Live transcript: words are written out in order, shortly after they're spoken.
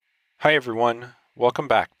Hi everyone, welcome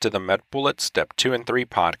back to the MedBullet Step 2 and 3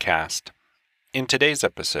 podcast. In today's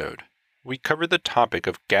episode, we cover the topic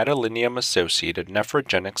of Gadolinium-Associated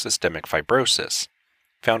Nephrogenic Systemic Fibrosis,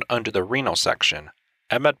 found under the Renal section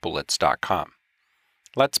at medbullets.com.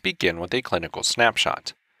 Let's begin with a clinical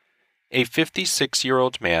snapshot. A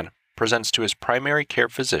 56-year-old man presents to his primary care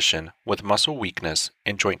physician with muscle weakness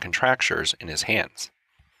and joint contractures in his hands.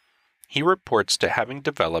 He reports to having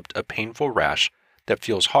developed a painful rash that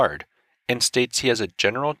feels hard and states he has a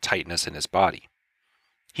general tightness in his body.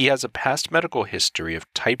 He has a past medical history of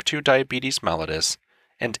type 2 diabetes mellitus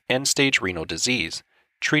and end-stage renal disease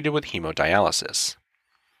treated with hemodialysis.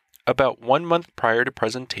 About 1 month prior to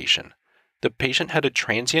presentation, the patient had a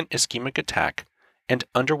transient ischemic attack and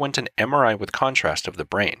underwent an MRI with contrast of the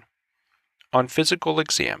brain. On physical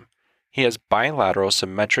exam, he has bilateral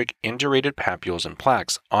symmetric indurated papules and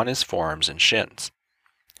plaques on his forearms and shins.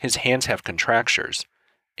 His hands have contractures,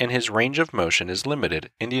 and his range of motion is limited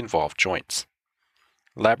in the involved joints.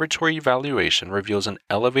 Laboratory evaluation reveals an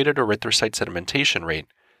elevated erythrocyte sedimentation rate,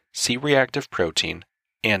 C-reactive protein,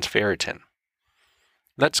 and ferritin.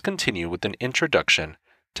 Let's continue with an introduction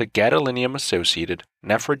to gadolinium-associated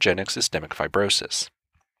nephrogenic systemic fibrosis.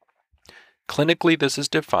 Clinically, this is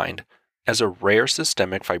defined as a rare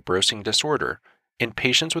systemic fibrosing disorder in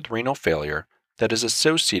patients with renal failure that is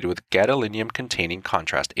associated with gadolinium-containing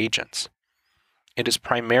contrast agents. It is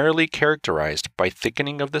primarily characterized by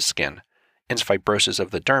thickening of the skin and fibrosis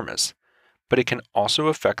of the dermis, but it can also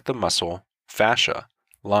affect the muscle, fascia,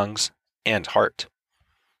 lungs, and heart.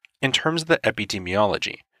 In terms of the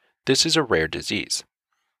epidemiology, this is a rare disease.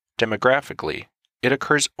 Demographically, it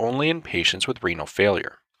occurs only in patients with renal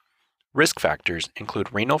failure. Risk factors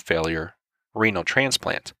include renal failure, renal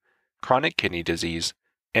transplant, chronic kidney disease,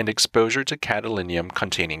 and exposure to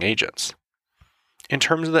gadolinium-containing agents. In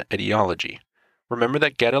terms of the etiology, remember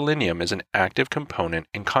that gadolinium is an active component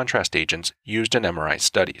in contrast agents used in MRI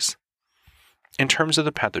studies. In terms of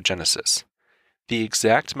the pathogenesis, the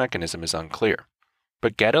exact mechanism is unclear,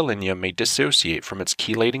 but gadolinium may dissociate from its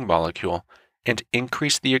chelating molecule and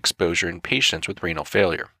increase the exposure in patients with renal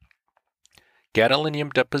failure.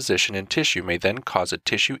 Gadolinium deposition in tissue may then cause a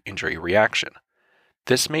tissue injury reaction.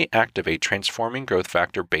 This may activate transforming growth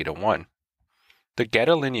factor beta-1. The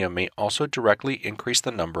gadolinium may also directly increase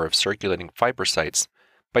the number of circulating fibrocytes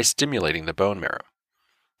by stimulating the bone marrow.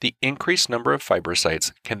 The increased number of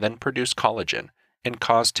fibrocytes can then produce collagen and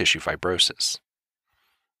cause tissue fibrosis.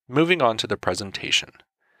 Moving on to the presentation.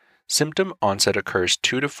 Symptom onset occurs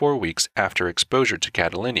 2 to 4 weeks after exposure to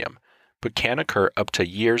gadolinium, but can occur up to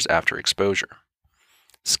years after exposure.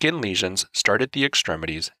 Skin lesions start at the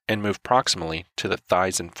extremities and move proximally to the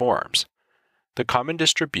thighs and forearms. The common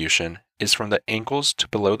distribution is from the ankles to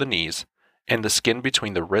below the knees and the skin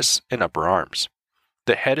between the wrists and upper arms.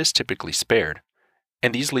 The head is typically spared,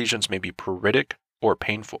 and these lesions may be pruritic or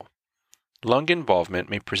painful. Lung involvement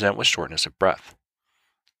may present with shortness of breath.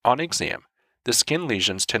 On exam, the skin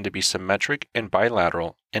lesions tend to be symmetric and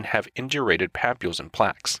bilateral and have indurated papules and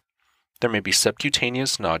plaques. There may be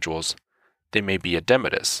subcutaneous nodules, they may be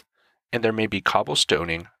edematous, and there may be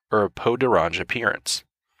cobblestoning or a peau d'orange appearance.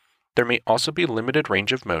 There may also be limited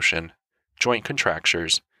range of motion, joint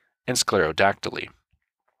contractures, and sclerodactyly.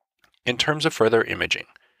 In terms of further imaging,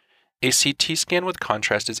 a CT scan with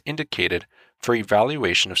contrast is indicated for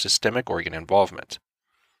evaluation of systemic organ involvement.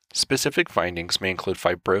 Specific findings may include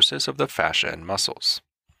fibrosis of the fascia and muscles.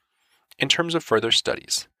 In terms of further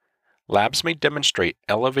studies, labs may demonstrate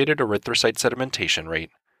elevated erythrocyte sedimentation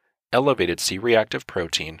rate, elevated C-reactive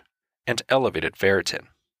protein, and elevated ferritin.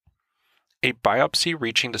 A biopsy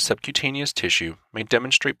reaching the subcutaneous tissue may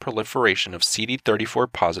demonstrate proliferation of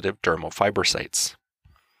CD34-positive dermal fibrocytes.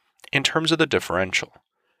 In terms of the differential,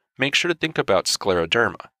 make sure to think about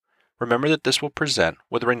scleroderma. Remember that this will present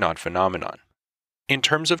with Renal phenomenon. In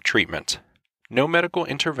terms of treatment, no medical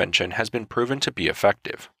intervention has been proven to be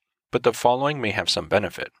effective, but the following may have some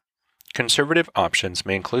benefit. Conservative options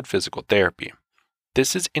may include physical therapy.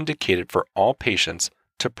 This is indicated for all patients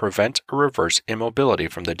to prevent or reverse immobility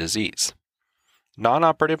from the disease.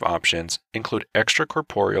 Non-operative options include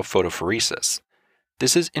extracorporeal photopheresis.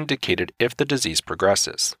 This is indicated if the disease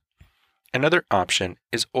progresses. Another option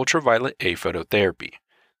is ultraviolet A phototherapy.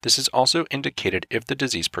 This is also indicated if the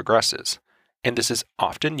disease progresses, and this is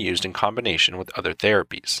often used in combination with other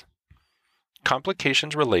therapies.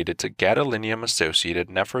 Complications related to gadolinium-associated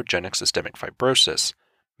nephrogenic systemic fibrosis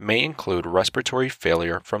may include respiratory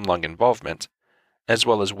failure from lung involvement, as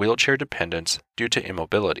well as wheelchair dependence due to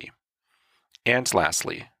immobility. And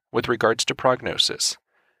lastly, with regards to prognosis,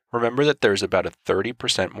 remember that there is about a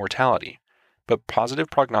 30% mortality, but positive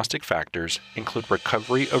prognostic factors include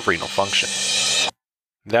recovery of renal function.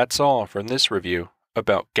 That's all from this review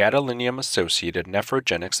about gadolinium-associated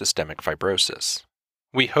nephrogenic systemic fibrosis.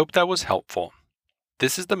 We hope that was helpful.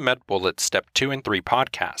 This is the MedBullets Step 2 and 3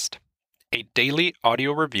 podcast, a daily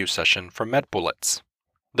audio review session from MedBullets,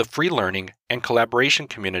 the free learning and collaboration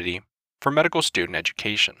community for medical student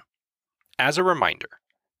education. As a reminder,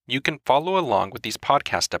 you can follow along with these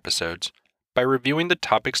podcast episodes by reviewing the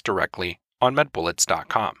topics directly on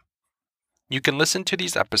medbullets.com. You can listen to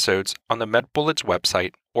these episodes on the MedBullets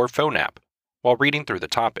website or phone app while reading through the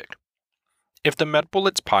topic. If the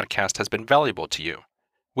MedBullets podcast has been valuable to you,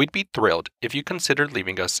 we'd be thrilled if you considered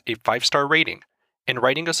leaving us a 5-star rating and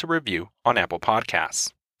writing us a review on Apple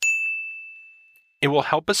Podcasts. It will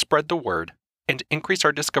help us spread the word and increase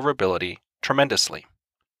our discoverability tremendously.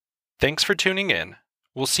 Thanks for tuning in.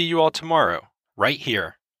 We'll see you all tomorrow, right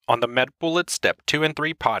here on the MedBullets Step 2 and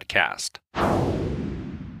 3 podcast.